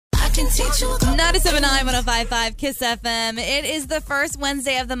can teach you. 97.9 105.5 KISS FM. It is the first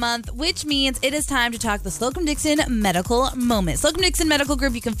Wednesday of the month, which means it is time to talk the Slocum Dickson Medical Moment. Slocum Dickson Medical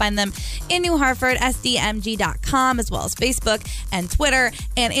Group, you can find them in New Hartford, sdmg.com, as well as Facebook and Twitter.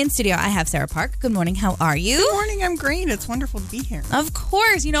 And in studio, I have Sara Park. Good morning. How are you? Good morning. I'm great. It's wonderful to be here. Of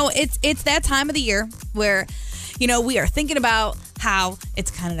course. You know, it's that time of the year where, you know, we are thinking about how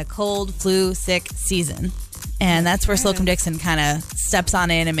it's kind of the cold, flu, sick season. And that's where Slocum Dickson kind of steps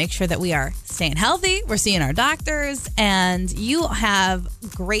on in and makes sure that we are staying healthy. We're seeing our doctors. And you have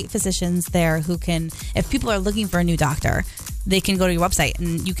great physicians there who can, if people are looking for a new doctor, they can go to your website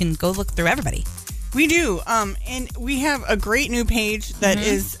and you can go look through everybody. We do. And we have a great new page that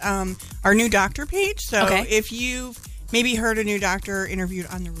is our new doctor page. So if you've maybe heard a new doctor interviewed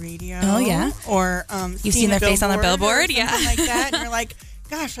on the radio. Oh, yeah. Or you've seen their face on the billboard. Yeah. Something like that. And you're like,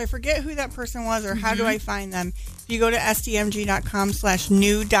 gosh, I forget who that person was or how do I find them? If you go to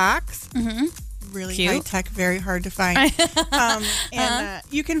sdmg.com/new docs, really cute. High tech, very hard to find.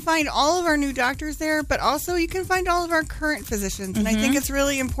 You can find all of our new doctors there, but also you can find all of our current physicians. And I think it's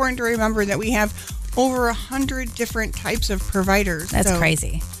really important to remember that we have over 100 different types of providers. That's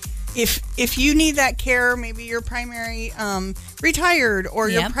crazy. If you need that care, maybe your primary retired or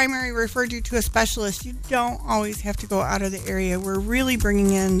your primary referred you to a specialist, you don't always have to go out of the area. We're really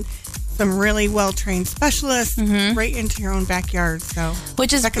bringing in some really well-trained specialists right into your own backyard. So,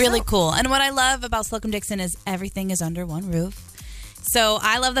 which is really cool. And what I love about Slocum Dickson is everything is under one roof. So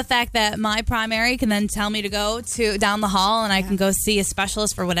I love the fact that my primary can then tell me to go to down the hall and I can go see a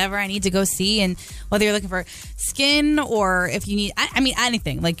specialist for whatever I need to go see. And whether you're looking for skin or if you need, I mean,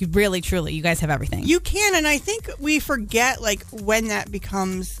 anything, like really, truly, you guys have everything. You can. And I think we forget like when that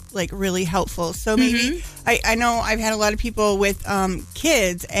becomes like really helpful. So maybe I know I've had a lot of people with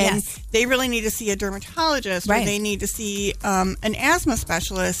kids and they really need to see a dermatologist or they need to see an asthma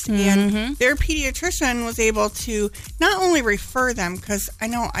specialist. And their pediatrician was able to not only refer them, because I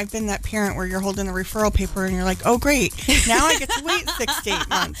know I've been that parent where you're holding a referral paper and you're like, oh, great. Now I get to wait 6 to 8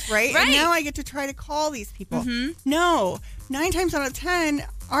 months, right? And now I get to try to call these people. No, 9 times out of 10,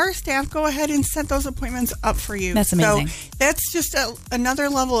 our staff go ahead and set those appointments up for you. That's amazing. So that's just another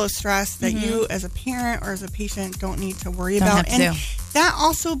level of stress that you as a parent or as a patient don't need to worry about. And that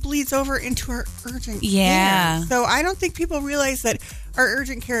also bleeds over into our urgent care. So I don't think people realize that our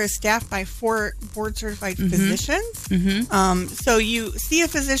urgent care is staffed by 4 board-certified physicians. So you see a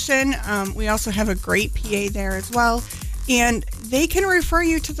physician. We also have a great PA there as well. And they can refer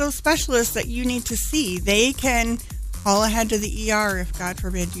you to those specialists that you need to see. They can call ahead to the ER if, God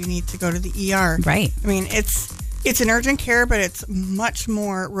forbid, you need to go to the ER. Right. I mean, it's an urgent care, but it's much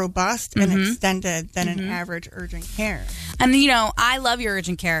more robust and extended than an average urgent care. And, you know, I love your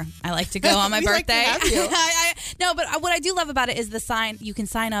urgent care. I like to go on my birthday. Like to have you. No, but what I do love about it is the sign. You can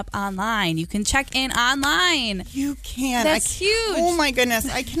sign up online. You can check in online. You can. That's huge. Oh, my goodness.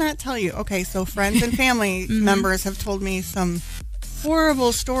 I cannot tell you. Okay, so friends and family members have told me some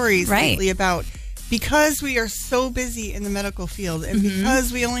horrible stories lately about because we are so busy in the medical field and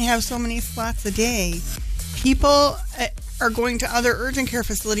because we only have so many slots a day, people are going to other urgent care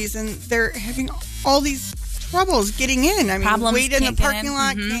facilities and they're having all these troubles getting in. I mean, wait in the parking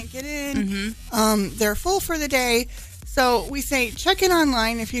lot, can't get in. They're full for the day. So we say check in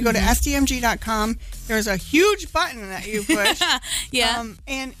online. If you go to sdmg.com, there's a huge button that you push.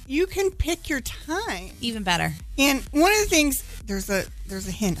 And you can pick your time. Even better. And one of the things, there's a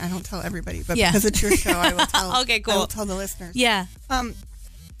hint. I don't tell everybody, but because it's your show, I will tell. Okay, cool. I will tell the listeners. Yeah.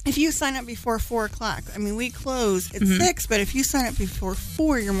 If you sign up before 4 o'clock, I mean, we close at 6, but if you sign up before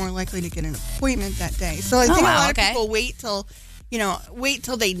 4, you're more likely to get an appointment that day. So I think a lot of people wait till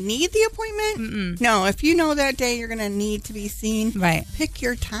they need the appointment. No, if you know that day you're going to need to be seen, pick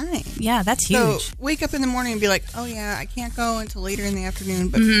your time. Yeah, that's huge. So wake up in the morning and be like, oh yeah, I can't go until later in the afternoon,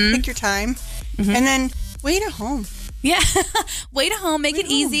 but pick your time and then wait at home. Yeah. Wait at home, make it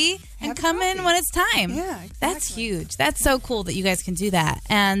easy, and come in when it's time. Yeah, exactly. That's huge. That's so cool that you guys can do that.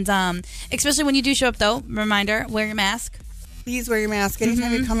 And especially when you do show up, though, reminder, wear your mask. Please wear your mask.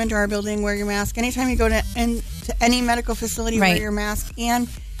 Anytime you come into our building, wear your mask. Anytime you go to any medical facility, wear your mask. And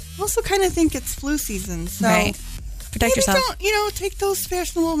also kind of think it's flu season. So protect yourself. Don't, take those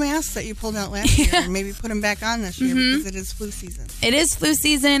fashionable masks that you pulled out last year and maybe put them back on this year because it is flu season. It is flu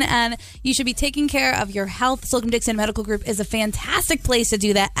season, and you should be taking care of your health. Slocum Dickson Medical Group is a fantastic place to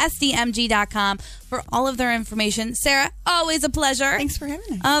do that. SDMG.com for all of their information. Sara, always a pleasure. Thanks for having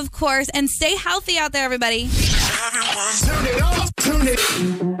me. Of course. And stay healthy out there, everybody. Turn it up. Turn it.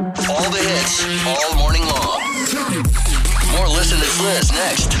 All the hits, all morning long. More Listen to Liz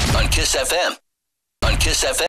next on KISS FM. On KISS FM.